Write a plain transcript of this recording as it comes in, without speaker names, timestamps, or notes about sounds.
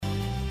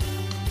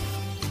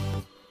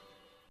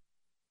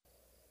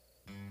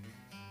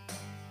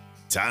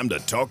Time to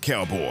talk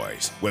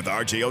Cowboys with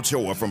RJ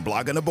Ochoa from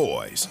Blogging the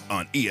Boys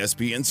on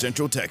ESPN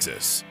Central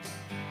Texas.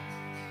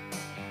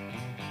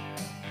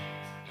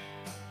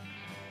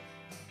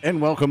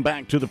 And welcome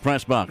back to the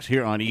Press Box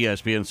here on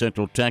ESPN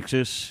Central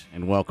Texas.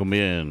 And welcome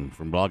in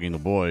from Blogging the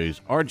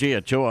Boys, RJ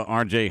Ochoa.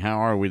 RJ, how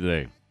are we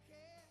today?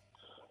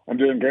 I'm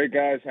doing great,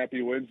 guys.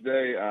 Happy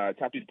Wednesday. It's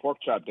happy pork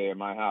chop day in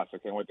my house. I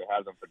can't wait to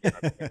have them for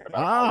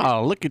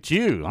dinner. Look at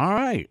you. All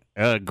right.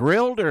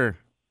 Grilled or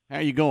how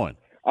are you going?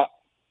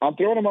 I'm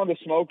throwing them on the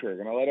smoker.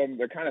 Gonna let them.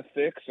 They're kind of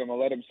thick, so I'm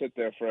gonna let them sit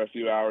there for a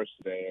few hours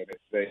today. And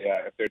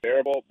if they're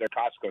terrible, they're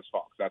Costco's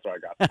fault. That's what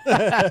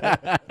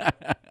I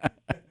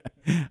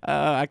got.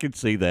 I can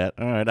see that.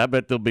 All right, I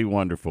bet they'll be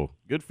wonderful.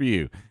 Good for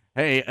you.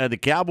 Hey, the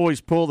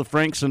Cowboys pull the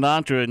Frank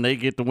Sinatra, and they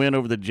get the win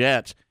over the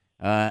Jets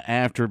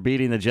after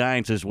beating the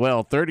Giants as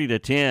well,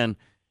 30-10.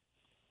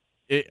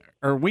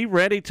 Are we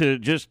ready to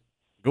just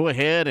go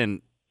ahead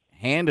and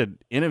hand an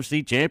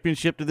NFC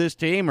championship to this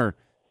team, or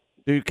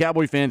do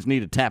Cowboy fans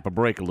need to tap a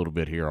break a little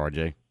bit here,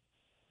 RJ?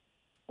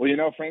 Well, you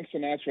know, Frank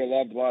Sinatra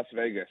loved Las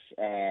Vegas,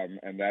 and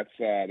that's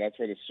where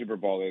the Super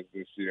Bowl is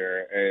this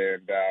year.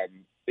 And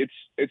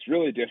it's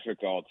really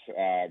difficult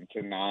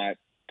to not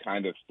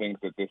kind of think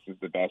that this is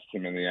the best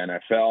team in the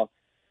NFL.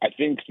 I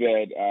think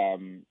that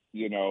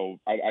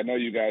I know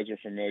you guys are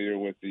familiar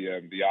with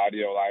the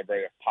audio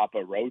library of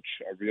Papa Roach,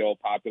 a real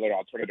popular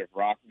alternative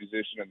rock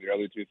musician in the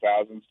early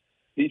 2000s.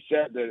 He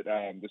said that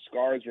the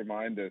scars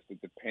remind us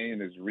that the pain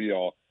is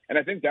real. And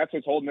I think that's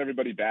what's holding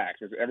everybody back,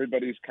 because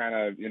everybody's kind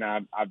of,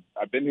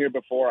 I've been here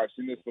before. I've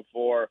seen this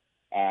before.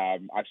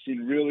 I've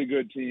seen really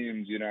good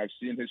teams. I've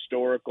seen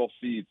historical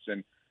feats.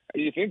 And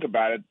you think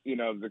about it,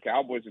 the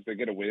Cowboys, if they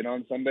get a win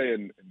on Sunday,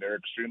 and they're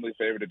extremely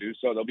favored to do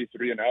so, they'll be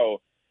 3-0.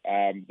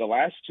 The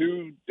last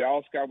two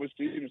Dallas Cowboys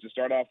teams to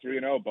start off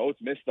 3-0 both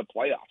missed the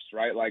playoffs,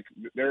 right? Like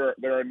there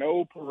are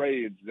no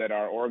parades that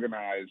are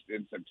organized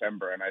in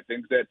September. And I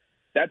think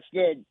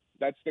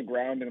that's the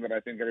grounding that I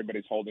think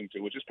everybody's holding to,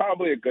 which is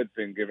probably a good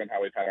thing given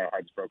how we've had our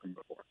hearts broken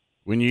before.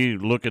 When you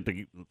look at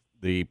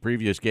the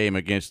previous game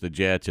against the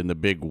Jets and the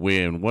big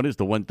win, what is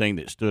the one thing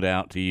that stood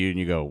out to you and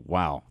you go,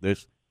 wow,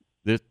 this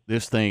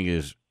thing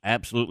is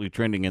absolutely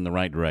trending in the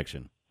right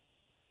direction?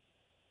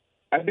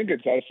 I think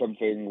it says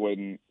something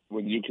when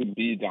you can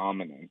be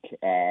dominant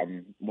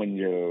when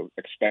you're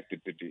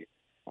expected to be.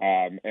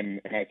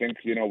 And I think,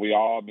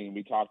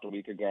 we talked a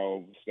week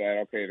ago, said,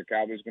 okay, the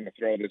Cowboys are going to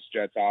throw this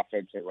Jets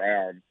offense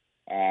around.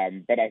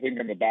 But I think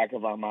in the back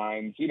of our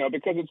minds,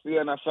 because it's the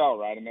NFL,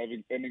 right? And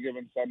any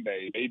given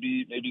Sunday,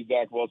 maybe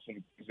Zach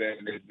Wilson is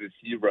this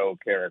hero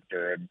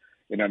character, and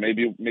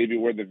maybe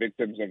we're the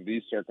victims of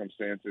these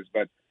circumstances.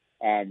 But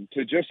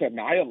to just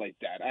annihilate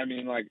that, I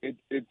mean, like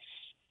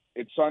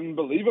it's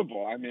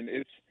unbelievable. I mean,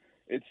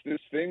 it's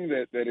this thing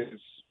that is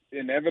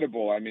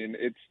inevitable. I mean,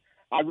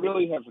 I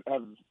really have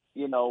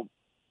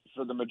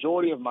for the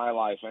majority of my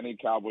life, any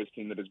Cowboys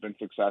team that has been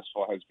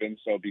successful has been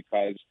so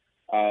because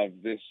of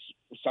this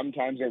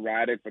sometimes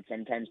erratic but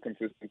sometimes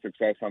consistent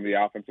success on the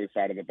offensive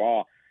side of the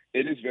ball.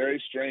 It is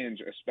very strange,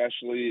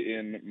 especially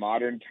in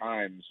modern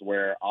times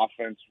where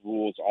offense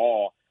rules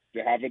all,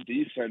 to have a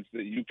defense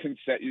that you can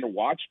set your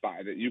watch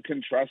by, that you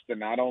can trust to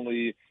not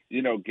only,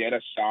 get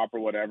a stop or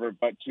whatever,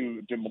 but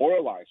to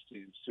demoralize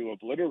teams, to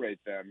obliterate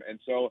them. And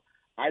so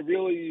I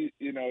really,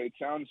 it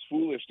sounds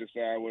foolish to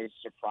say I was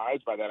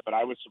surprised by that, but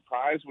I was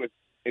surprised with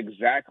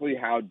exactly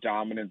how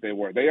dominant they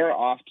were. They are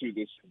off to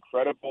this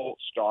incredible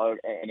start,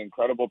 an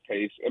incredible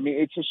pace. I mean,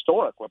 it's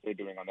historic what they're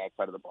doing on that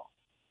side of the ball.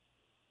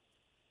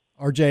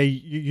 RJ,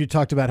 you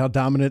talked about how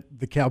dominant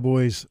the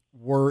Cowboys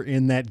were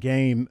in that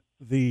game.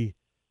 The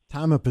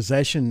time of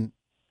possession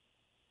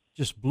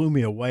just blew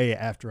me away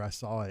after I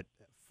saw it.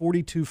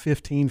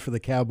 42-15 for the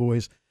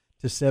Cowboys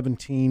to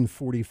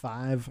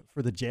 17-45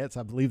 for the Jets.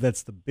 I believe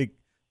that's the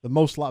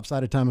most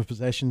lopsided time of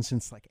possession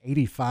since like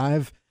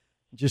 85.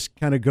 Just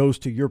kind of goes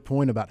to your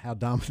point about how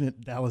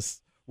dominant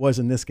Dallas was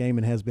in this game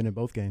and has been in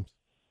both games.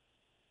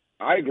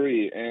 I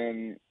agree.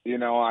 And,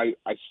 I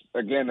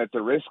again, at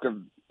the risk of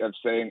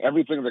saying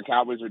everything the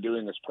Cowboys are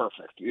doing is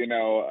perfect,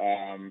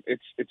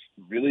 it's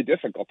really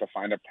difficult to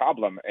find a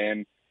problem.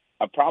 And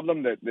a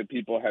problem that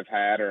people have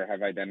had or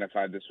have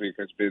identified this week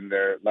has been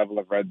their level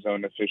of red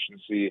zone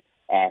efficiency,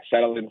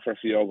 settling for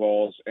field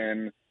goals.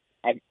 And,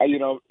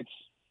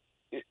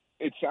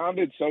 it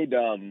sounded so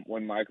dumb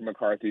when Mike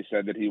McCarthy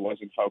said that he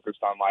wasn't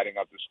focused on lighting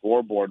up the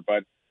scoreboard.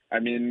 But, I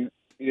mean,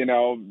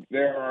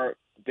 there are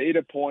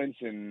data points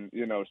and,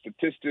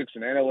 statistics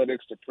and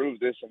analytics to prove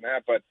this and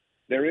that. But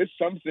there is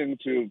something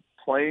to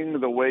playing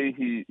the way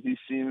he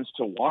seems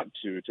to want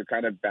to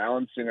kind of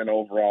balancing an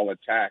overall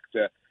attack,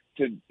 to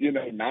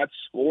not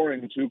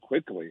scoring too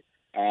quickly.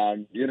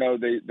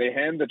 They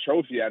hand the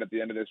trophy out at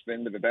the end of this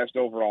thing to the best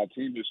overall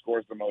team who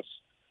scores the most,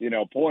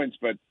 points.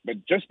 But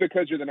just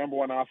because you're the number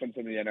one offense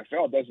in the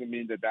NFL doesn't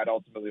mean that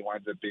ultimately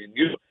winds up being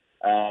you.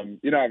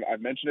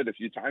 I've mentioned it a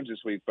few times this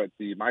week, but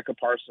the Micah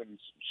Parsons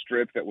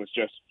strip that was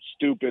just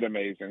stupid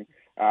amazing.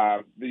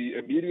 The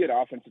immediate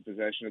offensive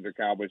possession of the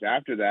Cowboys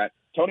after that,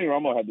 Tony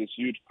Romo had this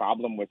huge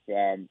problem with,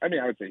 I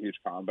would say huge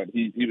problem, but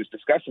he was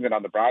discussing it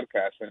on the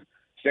broadcast and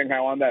saying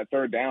how on that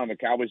third down, the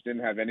Cowboys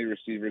didn't have any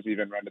receivers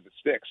even run to the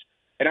sticks.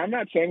 And I'm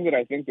not saying that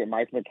I think that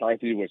Mike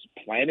McCarthy was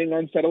planning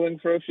on settling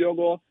for a field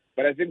goal,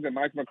 but I think that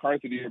Mike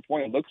McCarthy, to your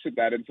point, looks at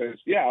that and says,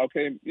 yeah,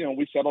 okay,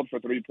 we settled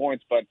for 3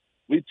 points, but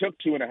we took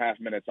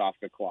 2.5 minutes off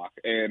the clock.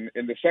 And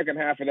in the second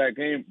half of that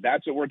game,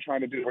 that's what we're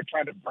trying to do. We're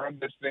trying to burn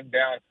this thing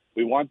down.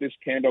 We want this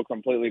candle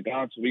completely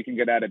gone so we can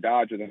get out of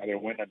Dodge with another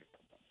win.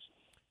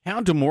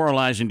 How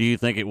demoralizing do you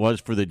think it was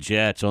for the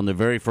Jets on the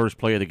very first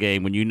play of the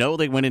game when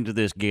they went into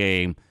this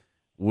game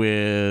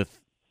with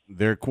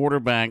their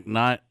quarterback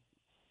not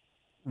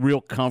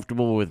real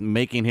comfortable with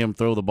making him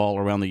throw the ball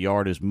around the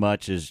yard as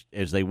much as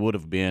they would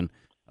have been?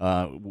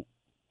 But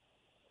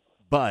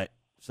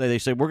they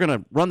say, we're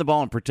going to run the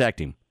ball and protect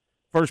him.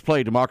 First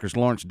play, DeMarcus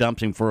Lawrence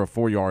dumps him for a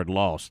 4-yard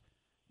loss.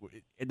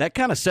 That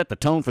kind of set the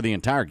tone for the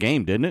entire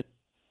game, didn't it?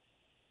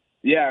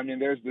 Yeah, I mean,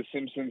 there's the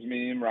Simpsons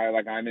meme, right?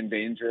 Like, I'm in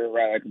danger,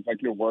 right? Like, it's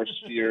like your worst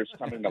fears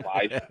coming to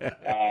life.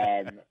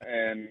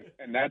 And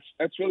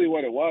that's really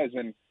what it was.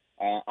 And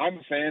I'm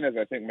a fan, as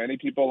I think many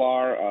people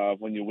are,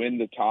 when you win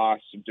the toss,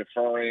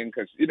 deferring,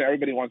 because,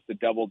 everybody wants to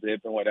double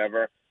dip and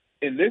whatever.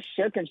 In this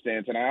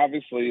circumstance, and I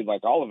obviously,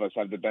 like all of us,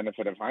 have the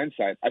benefit of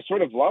hindsight, I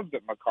sort of love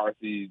that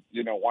McCarthy,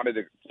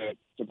 wanted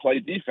to play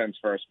defense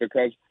first,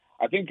 because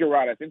I think you're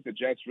right. I think the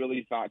Jets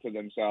really thought to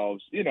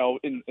themselves,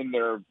 in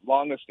their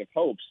longest of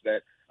hopes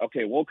that,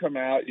 okay, we'll come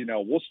out,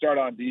 we'll start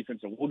on defense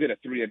and we'll get a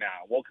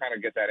 3-and-out. We'll kind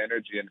of get that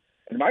energy.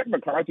 And Mike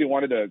McCarthy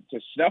wanted to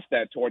snuff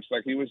that torch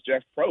like he was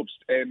Jeff Probst.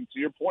 And to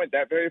your point,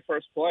 that very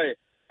first play,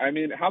 I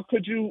mean, how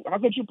could you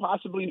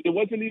possibly? It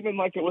wasn't even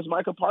like it was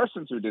Micah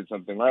Parsons who did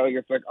something, right? Like,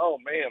 it's like, oh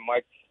man,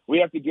 like we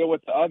have to deal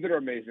with the other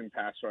amazing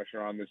pass rusher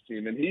on this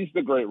team, and he's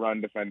the great run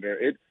defender.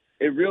 It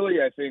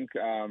really, I think,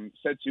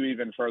 sets you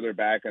even further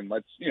back, and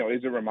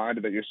is a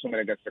reminder that you're swimming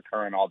against the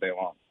current all day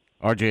long.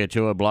 RJ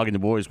Ochoa, Blogging the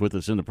Boys, with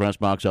us in the press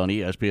box on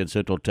ESPN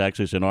Central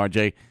Texas. And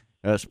RJ,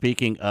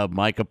 speaking of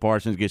Micah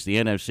Parsons, gets the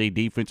NFC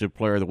Defensive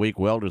Player of the Week,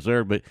 well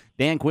deserved. But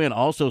Dan Quinn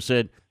also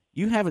said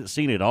you haven't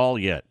seen it all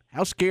yet.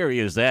 How scary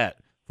is that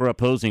for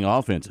opposing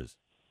offenses?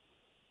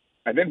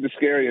 I think the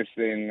scariest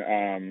thing,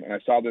 and I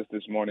saw this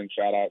morning,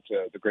 shout out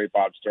to the great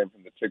Bob Stern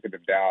from the Ticket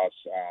of Dallas,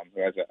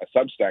 who has a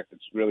Substack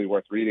that's really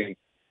worth reading.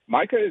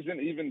 Micah isn't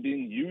even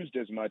being used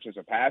as much as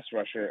a pass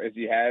rusher as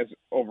he has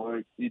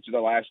over each of the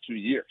last 2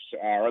 years,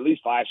 or at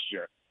least last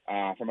year,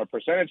 from a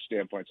percentage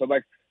standpoint. So,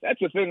 that's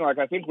the thing.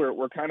 I think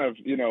we're kind of,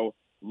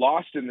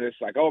 lost in this,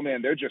 oh,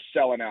 man, they're just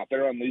selling out.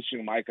 They're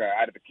unleashing Micah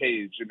out of the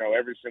cage,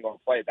 every single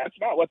play. That's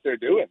not what they're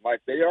doing.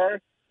 They are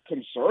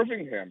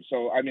conserving him.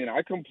 So, I mean,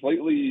 I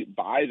completely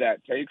buy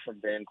that take from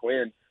Dan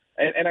Quinn.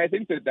 And I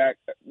think that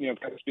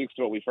kind of speaks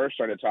to what we first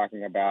started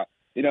talking about.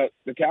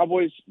 The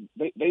Cowboys,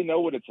 they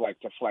know what it's like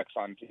to flex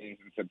on teams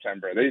in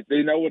September.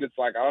 They know what it's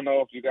like. I don't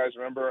know if you guys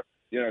remember,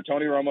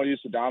 Tony Romo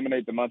used to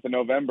dominate the month of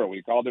November.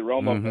 We called it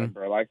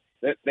Romo-November.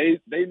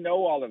 They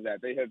know all of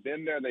that. They have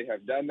been there. They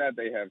have done that.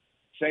 They have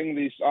sang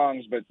these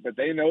songs, but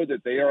they know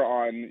that they are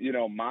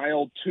on,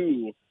 mile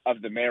 2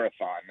 of the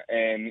marathon,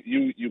 and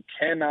you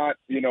cannot,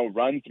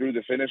 run through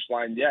the finish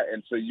line yet.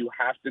 And so you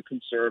have to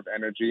conserve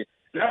energy.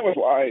 That was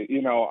why,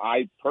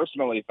 I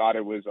personally thought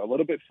it was a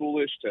little bit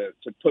foolish to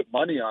put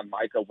money on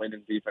Micah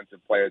winning Defensive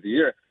Player of the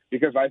Year,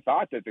 because I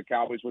thought that the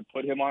Cowboys would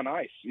put him on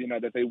ice,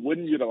 that they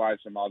wouldn't utilize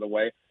him all the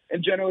way.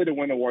 And generally to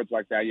win awards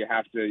like that, you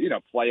have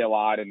to, play a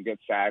lot and get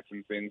sacks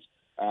and things.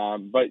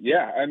 But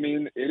yeah, I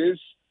mean, it is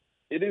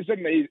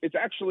amazing. It's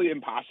actually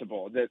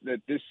impossible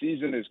that this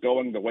season is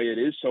going the way it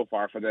is so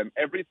far for them.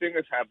 Everything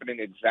is happening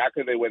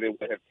exactly the way they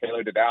would have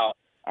tailored it out,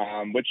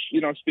 which,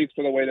 speaks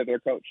to the way that they're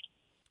coached.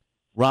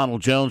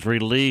 Ronald Jones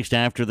released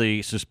after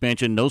the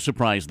suspension. No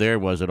surprise there,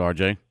 was it,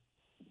 RJ?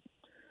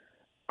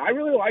 I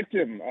really liked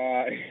him,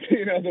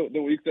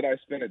 the week that I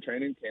spent at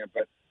training camp.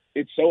 But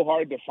it's so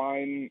hard to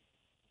find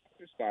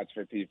spots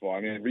for people. I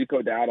mean,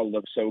 Rico Dowdle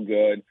looked so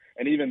good.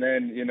 And even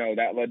then,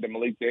 that led to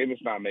Malik Davis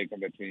not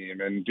making the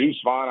team. And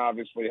Deuce Vaughn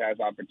obviously has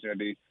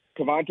opportunity.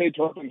 Kevontae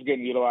Turpin's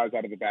getting utilized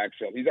out of the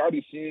backfield. He's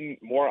already seen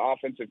more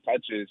offensive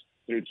touches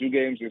through 2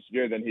 games this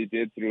year than he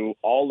did through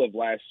all of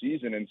last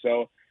season. And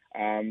so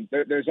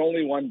there's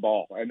only one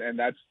ball, and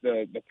that's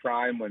the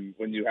prime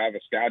when you have a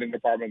scouting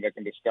department that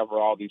can discover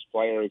all these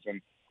players.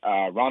 And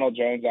Ronald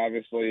Jones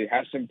obviously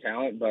has some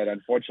talent, but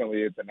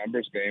unfortunately it's a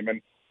numbers game.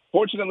 And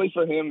fortunately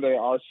for him, there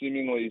are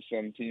seemingly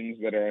some teams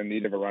that are in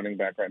need of a running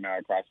back right now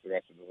across the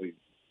rest of the league.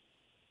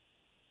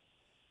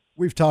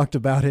 We've talked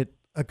about it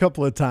a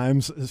couple of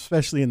times,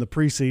 especially in the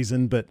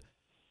preseason, but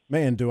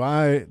man, do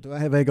I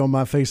have egg on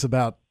my face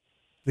about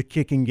the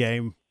kicking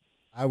game.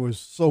 I was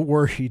so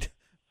worried.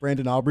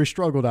 Brandon Aubrey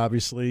struggled,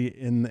 obviously,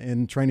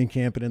 in training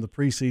camp and in the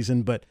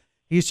preseason, but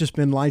he's just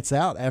been lights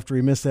out after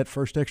he missed that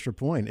first extra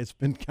point. It's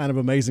been kind of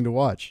amazing to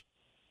watch.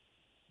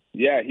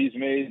 Yeah, he's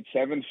made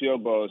 7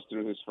 field goals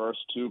through his first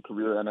 2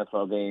 career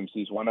NFL games.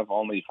 He's one of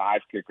only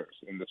 5 kickers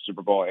in the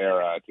Super Bowl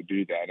era to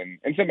do that. And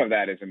some of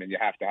that is, I mean, you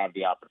have to have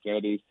the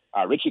opportunities.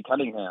 Richie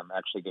Cunningham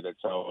actually did it,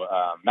 so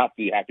not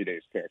the Happy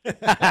Days kick.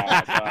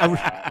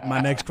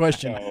 My next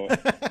question.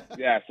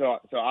 So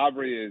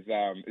Aubrey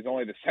is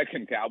only the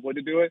second Cowboy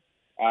to do it.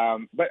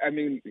 But, I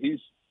mean,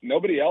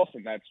 nobody else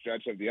in that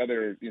stretch of the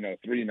other,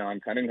 3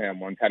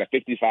 non-Cunningham ones had a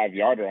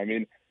 55-yarder. I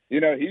mean,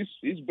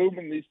 he's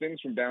booming these things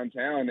from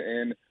downtown.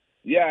 And,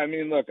 yeah, I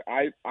mean, look,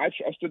 I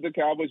trusted the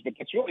Cowboys, but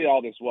that's really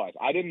all this was.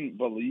 I didn't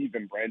believe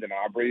in Brandon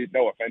Aubrey,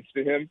 no offense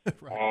to him.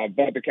 Right.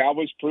 But the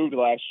Cowboys proved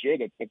last year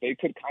that they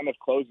could kind of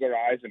close their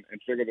eyes and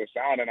figure this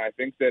out. And I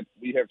think that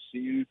we have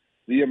seen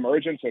the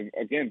emergence of,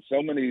 again,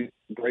 so many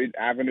great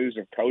avenues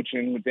of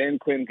coaching. Dan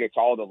Quinn gets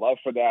all the love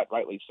for that,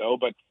 rightly so.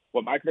 But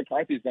what Mike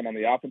McCarthy's done on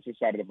the offensive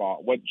side of the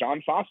ball, what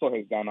John Fossil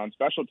has done on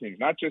special teams,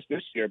 not just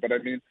this year, but I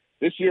mean,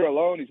 this year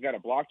alone, he's got a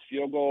blocked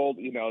field goal,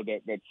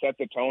 that set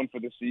the tone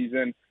for the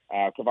season.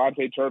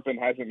 Kevontae Turpin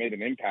hasn't made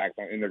an impact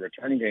in the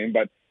return game,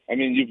 but I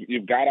mean,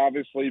 you've got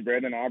obviously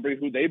Brandon Aubrey,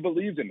 who they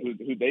believed in,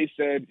 who they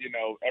said,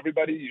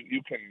 everybody,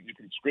 you can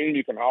scream,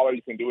 you can holler,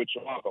 you can do what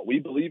you want, but we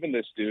believe in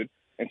this dude.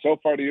 And so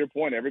far, to your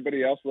point,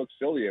 everybody else looks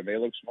silly and they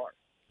look smart.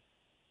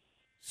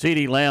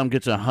 CeeDee Lamb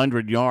gets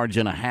 100 yards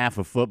in a half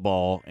of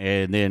football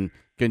and then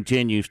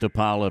continues to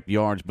pile up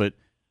yards. But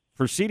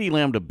for CeeDee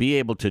Lamb to be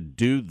able to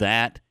do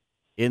that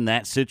in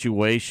that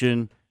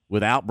situation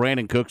without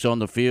Brandon Cooks on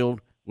the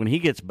field, when he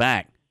gets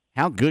back,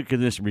 how good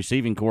can this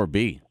receiving core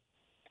be?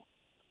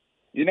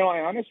 I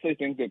honestly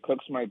think that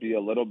Cooks might be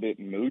a little bit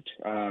moot.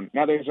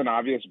 Now, there's an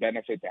obvious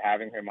benefit to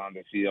having him on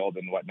the field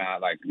and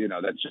whatnot.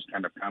 That's just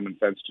kind of common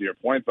sense to your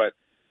point. But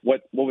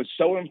what was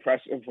so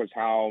impressive was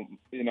how,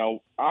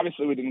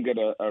 obviously we didn't get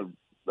a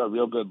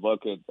real good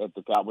look at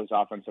the Cowboys'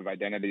 offensive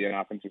identity and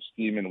offensive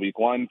scheme in week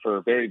 1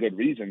 for very good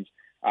reasons.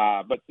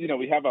 But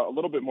we have a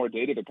little bit more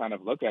data to kind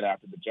of look at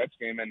after the Jets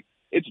game. And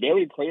it's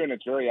very clear and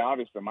it's very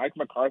obvious that Mike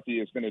McCarthy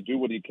is going to do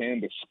what he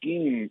can to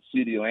scheme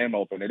CeeDee Lamb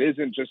open. It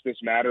isn't just this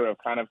matter of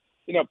kind of,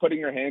 putting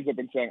your hands up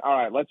and saying, all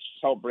right, let's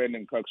hope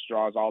Brandon Cooks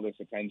draws all this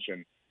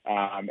attention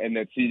and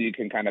that CeeDee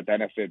can kind of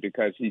benefit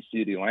because he's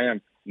CeeDee Lamb.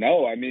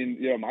 No, I mean,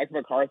 Mike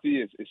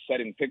McCarthy is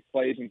setting pick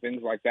plays and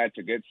things like that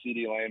to get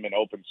CeeDee Lamb in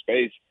open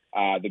space.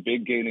 The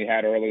big gain he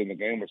had early in the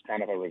game was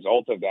kind of a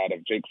result of that,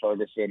 of Jake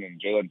Ferguson and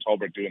Jalen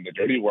Tolbert doing the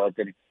dirty work.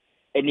 And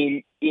I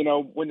mean,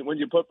 when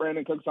you put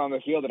Brandon Cooks on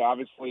the field, it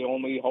obviously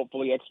only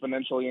hopefully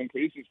exponentially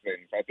increases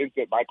things. I think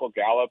that Michael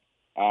Gallup,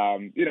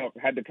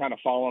 had to kind of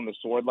fall on the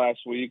sword last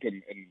week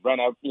and run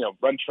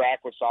track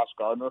with Sauce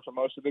Gardner for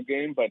most of the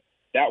game, but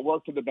that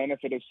worked to the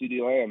benefit of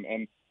CeeDee Lamb.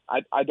 And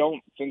I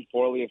don't think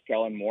poorly of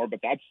Kellen Moore, but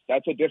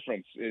that's a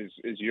difference is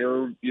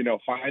you're,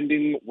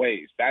 finding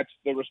ways. That's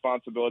the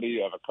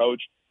responsibility of a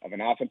coach, of an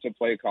offensive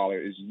play caller,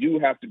 is you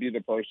have to be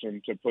the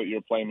person to put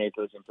your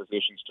playmakers in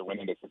positions to win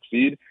and to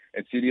succeed.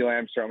 And CeeDee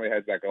Lamb certainly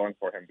has that going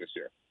for him this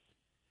year.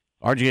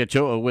 RJ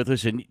Ochoa with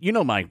us, and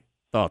my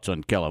thoughts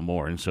on Kellen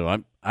Moore, and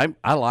so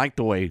I like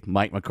the way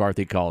Mike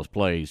McCarthy calls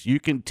plays. You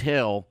can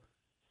tell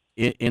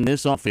in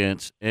this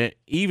offense,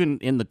 even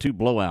in the 2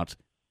 blowouts,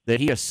 that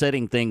he is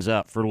setting things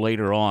up for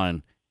later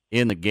on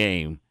in the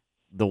game,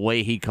 the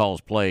way he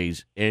calls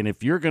plays. And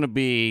if you're going to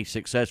be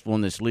successful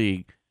in this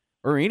league,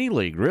 or any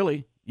league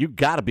really, you've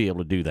got to be able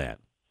to do that.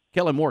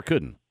 Kellen Moore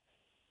couldn't.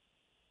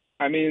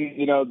 I mean,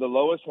 the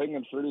lowest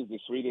hanging fruit is the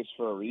sweetest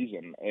for a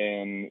reason.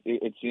 And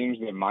it seems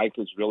that Mike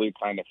is really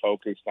kind of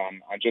focused on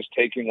just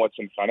taking what's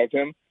in front of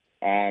him.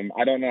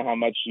 I don't know how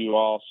much you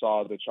all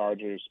saw the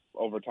Chargers'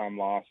 overtime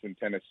loss in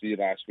Tennessee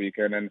last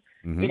weekend. And,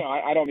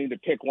 I don't mean to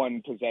pick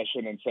one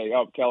possession and say,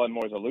 oh, Kellen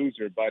Moore's a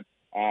loser. But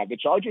the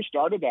Chargers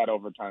started that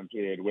overtime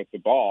period with the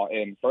ball.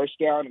 And first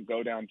down,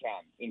 go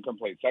downtown,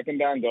 incomplete. Second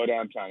down, go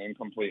downtown,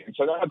 incomplete. And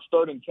so now it's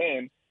 3rd and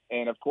 10.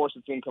 And, of course,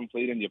 it's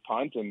incomplete and you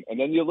punt and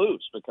then you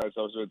lose because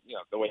those are,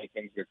 the way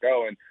things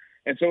go.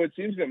 And so it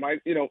seems that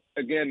Mike,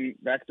 again,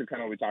 back to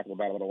kind of what we talked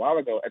about a little while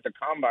ago, at the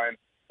Combine,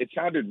 it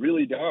sounded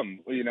really dumb,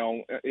 in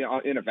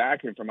a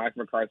vacuum for Mike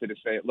McCarthy to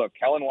say, look,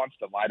 Kellen wants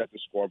to light up the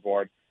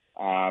scoreboard.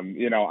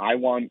 I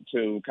want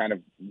to kind of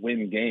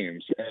win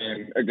games.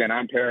 And, again,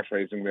 I'm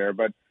paraphrasing there,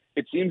 but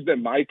it seems that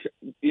Mike,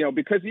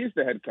 because he is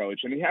the head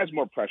coach and he has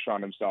more pressure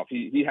on himself,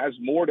 he has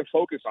more to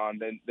focus on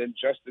than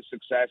just the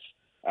success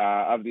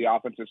of the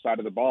offensive side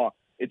of the ball.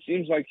 It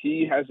seems like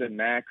he has a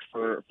knack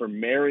for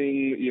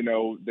marrying,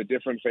 the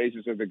different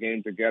phases of the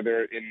game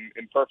together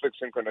in perfect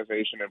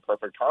synchronization and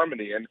perfect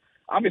harmony. And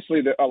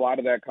obviously a lot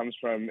of that comes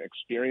from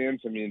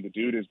experience. I mean, the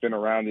dude has been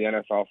around the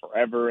NFL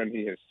forever and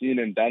he has seen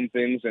and done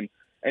things.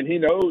 And he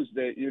knows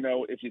that,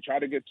 if you try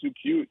to get too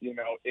cute,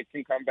 it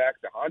can come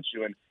back to haunt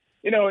you. And,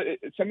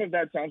 some of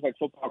that sounds like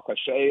football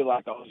cliche,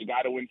 like, oh, you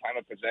got to win time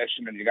of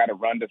possession and you got to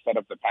run to set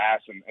up the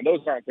pass. And those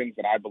aren't things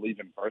that I believe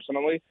in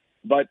personally.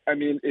 But, I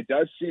mean, it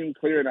does seem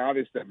clear and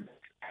obvious that Mike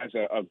has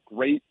a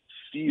great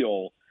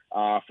feel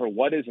for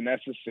what is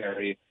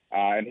necessary.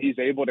 And he's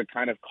able to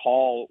kind of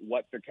call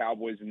what the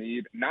Cowboys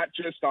need, not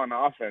just on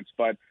offense,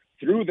 but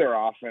through their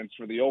offense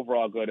for the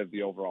overall good of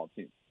the overall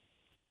team.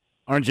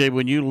 RJ,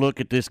 when you look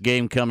at this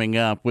game coming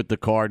up with the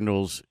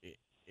Cardinals,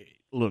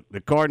 look,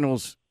 the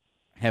Cardinals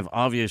have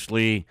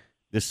obviously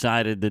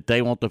decided that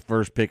they want the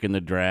first pick in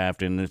the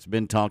draft, and it's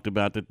been talked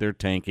about that they're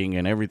tanking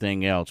and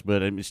everything else.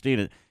 But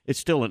it's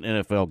still an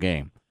NFL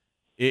game.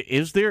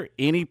 Is there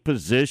any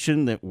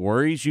position that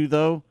worries you,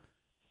 though,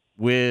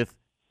 with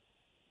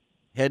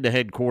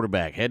head-to-head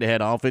quarterback,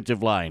 head-to-head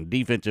offensive line,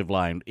 defensive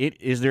line?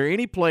 Is there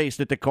any place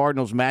that the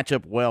Cardinals match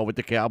up well with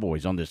the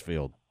Cowboys on this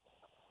field?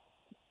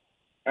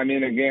 I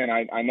mean, again,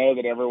 I know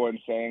that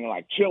everyone's saying,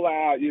 like, chill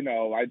out,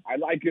 I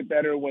like it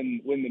better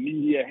when the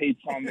media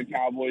hates on the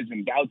Cowboys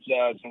and doubts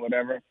us and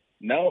whatever.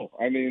 No,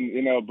 I mean,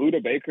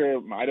 Budda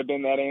Baker might have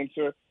been that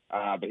answer,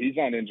 but he's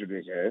on injured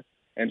reserve.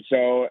 And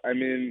so, I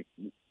mean,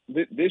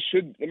 look, they're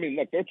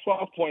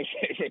 12-point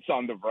favorites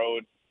on the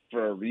road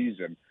for a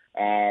reason.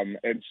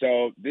 And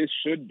so this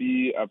should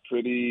be a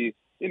pretty,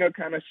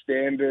 kind of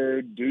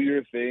standard, do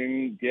your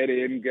thing, get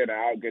in, get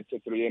out, get to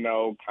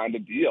 3-0 kind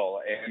of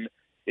deal. And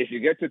if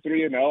you get to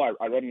 3-0,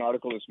 I read an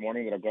article this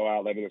morning that'll go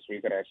out later this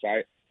week at our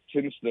site.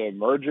 Since the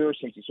merger,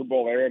 since the Super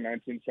Bowl era in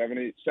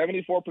 1970,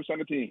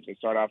 74% of teams that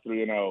start off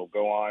 3-0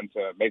 go on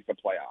to make the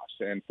playoffs,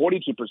 and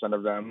 42%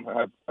 of them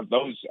of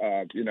those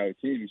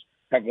teams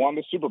have won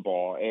the Super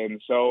Bowl, and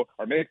so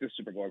or make the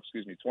Super Bowl.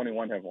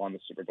 21 have won the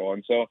Super Bowl,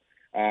 and so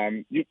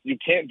you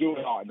can't do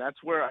it all, and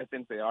that's where I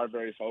think they are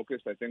very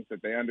focused. I think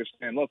that they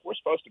understand. Look, we're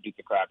supposed to beat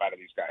the crap out of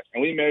these guys,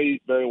 and we may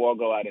very well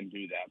go out and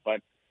do that,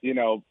 but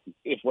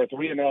if we're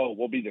 3-0,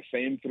 we'll be the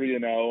same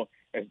 3-0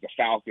 as the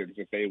Falcons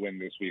if they win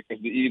this week, as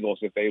the Eagles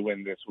if they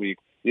win this week.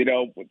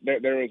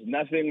 There is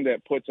nothing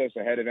that puts us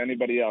ahead of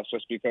anybody else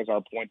just because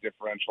our point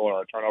differential or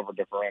our turnover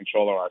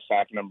differential or our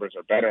sack numbers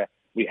are better.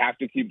 We have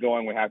to keep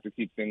going. We have to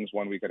keep things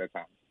one week at a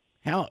time.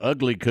 How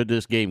ugly could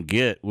this game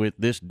get with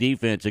this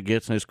defense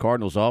against this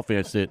Cardinals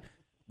offense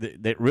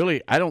that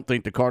really I don't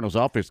think the Cardinals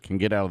offense can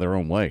get out of their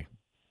own way?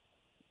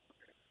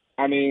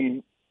 I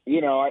mean,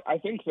 I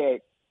think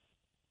that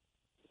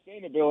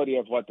sustainability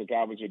of what the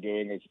Cowboys are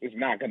doing is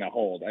not going to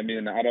hold. I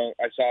mean, I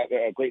saw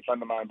a great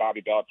friend of mine,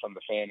 Bobby Belt from the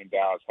Fan in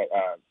Dallas,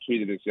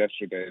 tweeted this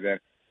yesterday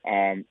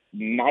that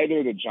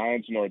neither the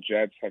Giants nor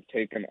Jets have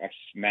taken a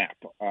snap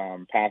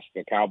past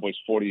the Cowboys'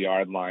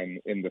 40-yard line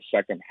in the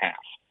second half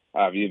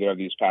of either of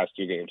these past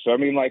two games. So, I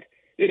mean,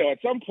 at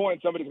some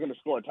point somebody's going to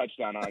score a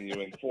touchdown on you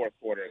in the fourth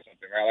quarter or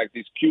something, right? Like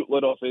these cute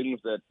little things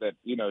that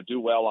do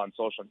well on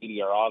social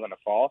media are all going to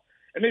fall.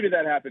 And maybe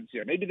that happens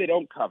here. Maybe they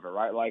don't cover,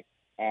 right? Like,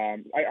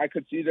 I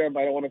could see them,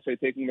 I don't want to say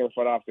taking their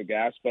foot off the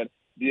gas, but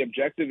the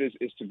objective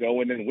is to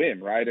go in and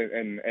win, right?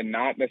 And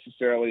not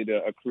necessarily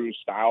to accrue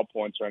style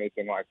points or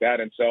anything like that.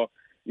 And so,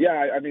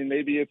 yeah, I mean,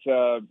 maybe it's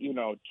a,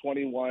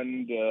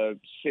 21-6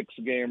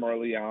 game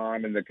early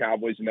on, and the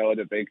Cowboys know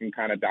that they can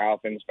kind of dial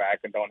things back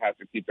and don't have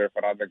to keep their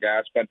foot on the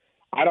gas. But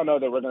I don't know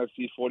that we're going to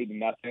see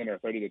 40-0 or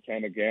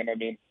 30-10 again. I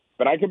mean,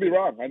 but I could be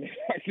wrong. I mean,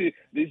 actually,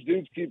 these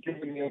dudes keep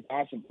doing the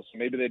impossible. So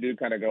maybe they do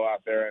kind of go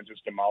out there and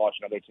just demolish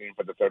another team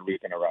for the third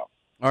week in a row.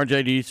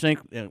 RJ, do you think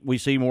we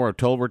see more of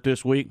Tolbert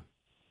this week?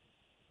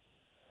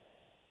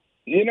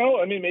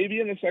 I mean, maybe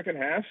in the second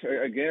half,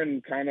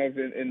 again, kind of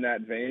in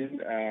that vein.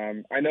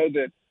 I know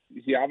that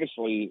he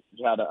obviously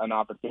had an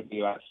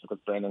opportunity last week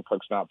with Brandon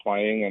Cooks not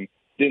playing and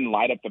didn't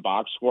light up the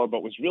box score,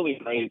 but was really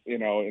great, in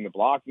the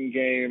blocking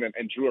game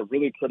and drew a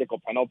really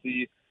critical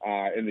penalty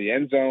in the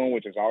end zone,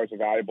 which is always a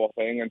valuable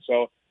thing. And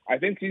so I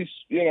think he's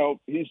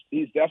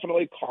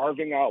definitely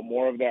carving out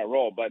more of that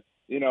role. But,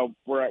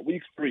 we're at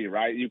week 3,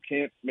 right? You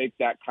can't make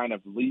that kind of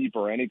leap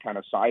or any kind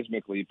of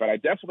seismic leap. But I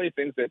definitely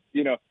think that,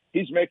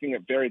 he's making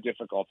it very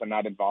difficult to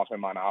not involve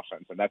him on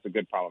offense, and that's a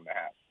good problem to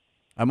have.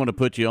 I'm going to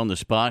put you on the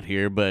spot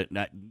here, but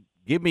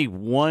give me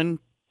one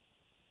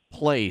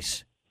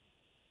place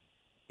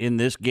in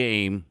this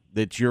game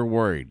that you're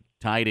worried.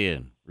 Tight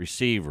end,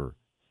 receiver,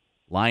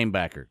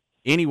 linebacker,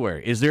 anywhere.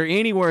 Is there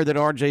anywhere that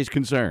RJ's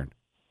concerned?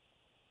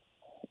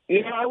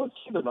 I would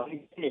say the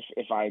running game,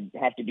 if I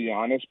have to be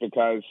honest,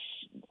 because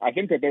I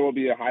think that there will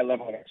be a high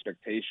level of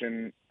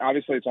expectation.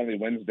 Obviously, it's only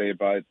Wednesday,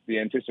 but the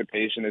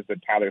anticipation is that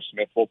Tyler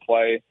Smith will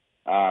play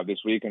this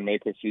week and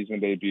make his season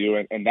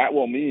debut. And that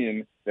will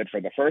mean that for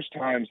the first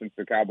time since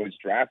the Cowboys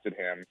drafted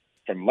him,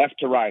 from left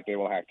to right, they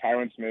will have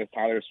Tyron Smith,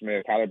 Tyler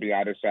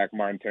Biadasz, Zach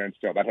Martin, Terrence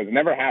Steele. That has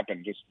never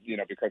happened just,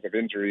 because of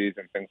injuries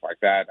and things like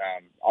that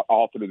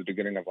all through the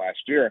beginning of last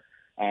year.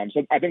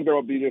 So I think there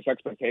will be this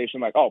expectation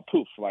like, oh,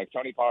 poof, like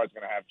Tony Pollard's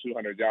going to have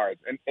 200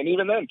 yards. And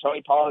even then,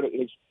 Tony Pollard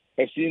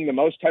has seen the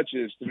most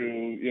touches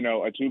through,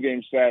 a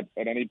 2-game set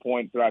at any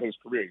point throughout his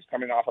career. He's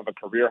coming off of a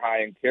career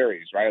high in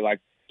carries, right? Like,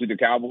 do the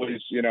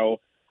Cowboys,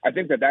 I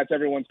think that's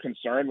everyone's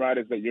concern, right,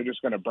 is that you're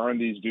just going to burn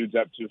these dudes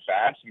up too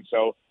fast. And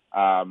so,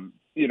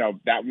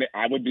 that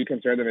I would be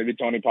concerned that maybe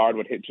Tony Pollard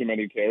would hit too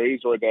many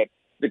carries or that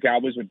the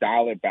Cowboys would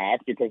dial it back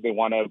because they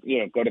want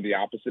to, go to the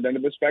opposite end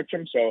of the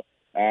spectrum. So,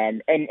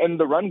 and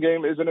the run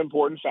game is an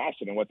important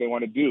facet in what they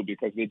want to do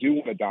because they do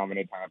want to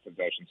dominate time of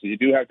possession. So you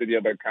do have to be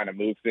able to kind of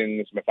move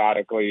things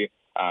methodically,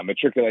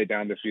 matriculate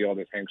down the field,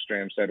 as Hank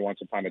Stram said once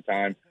upon a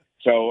time.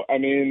 So, I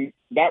mean,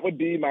 that would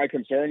be my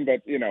concern.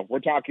 But, we're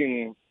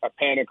talking a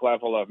panic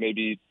level of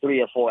maybe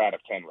 3 or 4 out of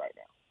 10 right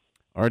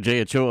now.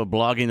 RJ Ochoa,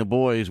 Blogging the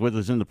Boys, with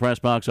us in the press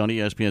box on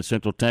ESPN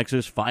Central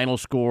Texas. Final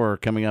score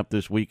coming up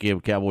this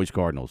weekend,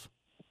 Cowboys-Cardinals.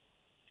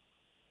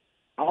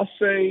 I'll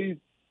say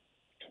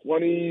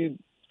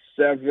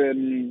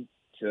 27-13.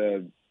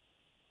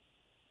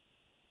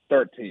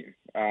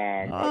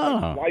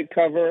 A slight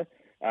cover,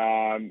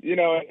 and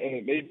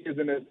it maybe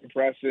isn't as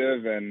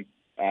impressive, and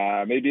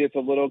maybe it's a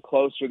little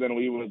closer than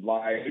we would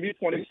like. Maybe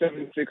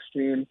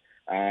 27-16,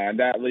 and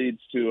that leads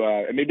to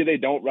and maybe they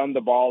don't run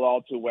the ball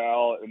all too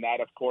well, and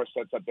that, of course,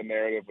 sets up the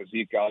narrative with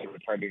Zeke Elliott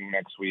returning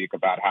next week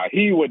about how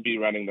he would be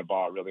running the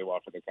ball really well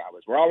for the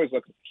Cowboys. We're always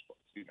looking for sports,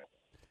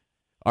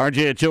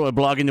 RJ Ochoa,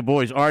 Blogging the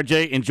Boys.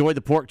 RJ, enjoy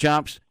the pork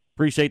chops.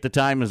 Appreciate the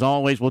time as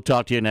always. We'll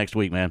talk to you next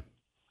week, man.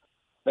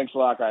 Thanks a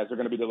lot, guys. They're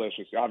going to be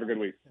delicious. Y'all have a good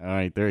week. All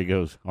right, there he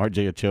goes.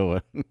 RJ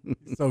Ochoa.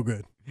 So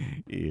good.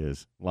 He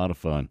is. A lot of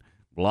fun.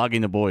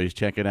 Blogging the Boys.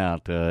 Check it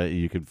out.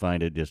 You can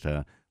find it. Just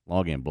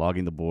log in,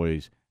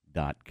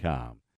 bloggingtheboys.com.